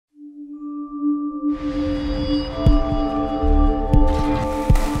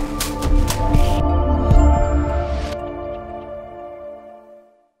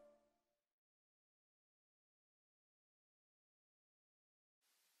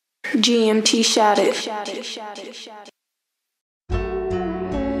GMT shot it.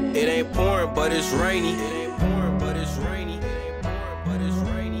 It ain't pouring, but it's rainy. It ain't pouring, but it's rainy. It ain't pouring, but it's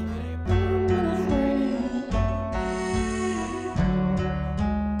rainy.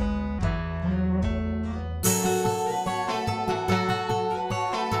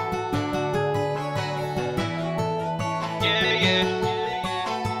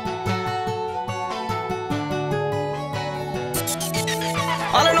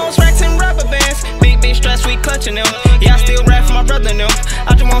 All I know is racks and rubber bands. Big stress, we clutching them. Yeah, I still rap for my brother now.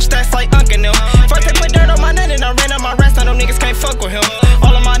 I just want stacks like Uncle now. First they put dirt on my net and I ran up my rest. Now them niggas can't fuck with him. All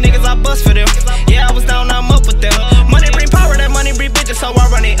of my niggas I bust for them. Yeah, I was down, now I'm up with them. Money bring power, that money bring bitches, so I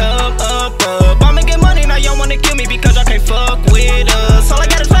run it up. I'ma get money, now y'all wanna kill me because y'all can't fuck with us. All I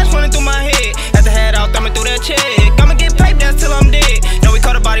got is flash running through my head. At the head out, thumbing through that check. I'ma get paid dance till I'm dead. Know we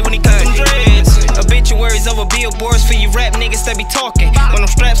caught a body when he cut them dreads. Obituaries over billboards for you rap niggas that be talking. When them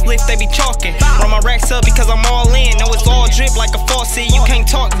straps lift, they be chalking. Run my racks up because I'm all in. Know it's all drip like a faucet. You can't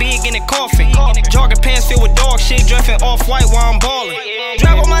talk big in a coffin. Jogging pants filled with dog shit, dressing off-white while I'm ballin'.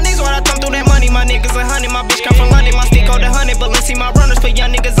 Drive on my knees while I thumb through that money. My niggas 100, my bitch come from London. My stick hold 100, but let's see my runners for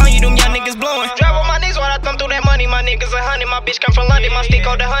young niggas on you. Them young niggas blowin'. Drive on my knees while I thumb through that money. My niggas 100, my bitch come from London. My stick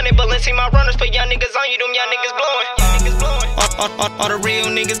hold 100, but let's see my runners for young niggas on you. Them young niggas blowin'. All the real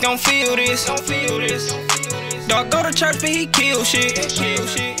niggas gon' feel this. Dog go to church, but he kill shit.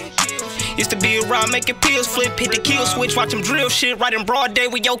 Used to be around making pills flip, hit the kill switch, watch him drill shit right in broad day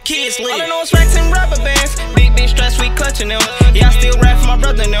with your kids live. All I know is racks and rubber bands. Big stress, we clutching them. Yeah, I still rap for my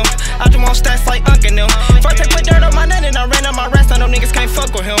brother now. I just want stacks like Uncle now. First they put dirt on my net and I ran up my rest. Now them niggas can't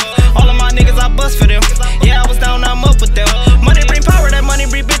fuck with him. All of my niggas I bust for them. Yeah, I was down, now I'm up with them. Money bring power, that money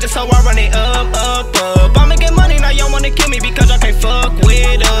bring bitches, so I run it up. I'ma get money, now y'all wanna kill me because y'all can't fuck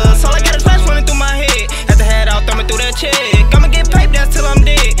with us. All I got is flash running through my head. At the head out, thumbing through that check. I'ma get paid dance till I'm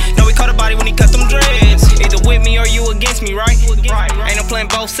dead. Know we caught a body when he cut them dreads. Either with me or you against me, right? Ain't no playing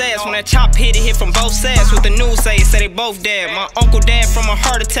both sides. When that chop hit, it hit from both sides. What the news say they both dead. My uncle died from a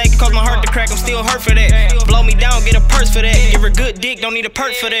heart attack. Caused my heart to crack, I'm still hurt for that. Blow me down, get a purse for that. Give her good dick, don't need a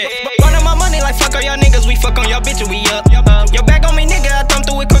perk for that. Running my money like fuck all y'all niggas. We fuck on y'all bitches, we up. Yo back on me, nigga, I thumb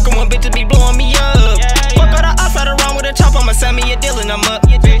through it quicker when bitches be blowing me up. Fuck all the ops right around with a chop, I'ma send me a deal and I'm up.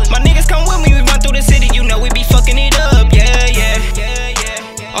 My niggas come with me, we run through the city, you know we be fucking it up. Yeah.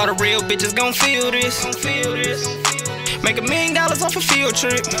 All the real bitches gon' feel this. Make $1 million off a field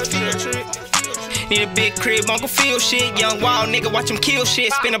trip. Need a big crib, Uncle Phil shit. Young wild nigga, watch him kill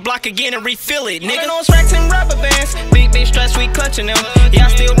shit. Spin a block again and refill it. Nigga knows racks and rubber bands. Big stress, we clutching them. Yeah, I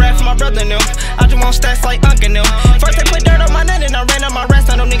still rap for my brother now. I just want stacks like Uncle now. First they put dirt on my net and I ran up my rest.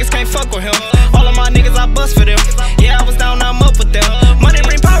 Now them niggas can't fuck with him. All of my niggas I bust for them. Yeah, I was down, now I'm up with them. Money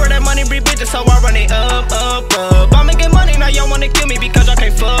bring power, that money bring bitches, so I run it up. I'ma get money, now y'all wanna kill me because y'all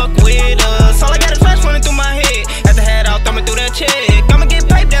can't fuck with us. All I got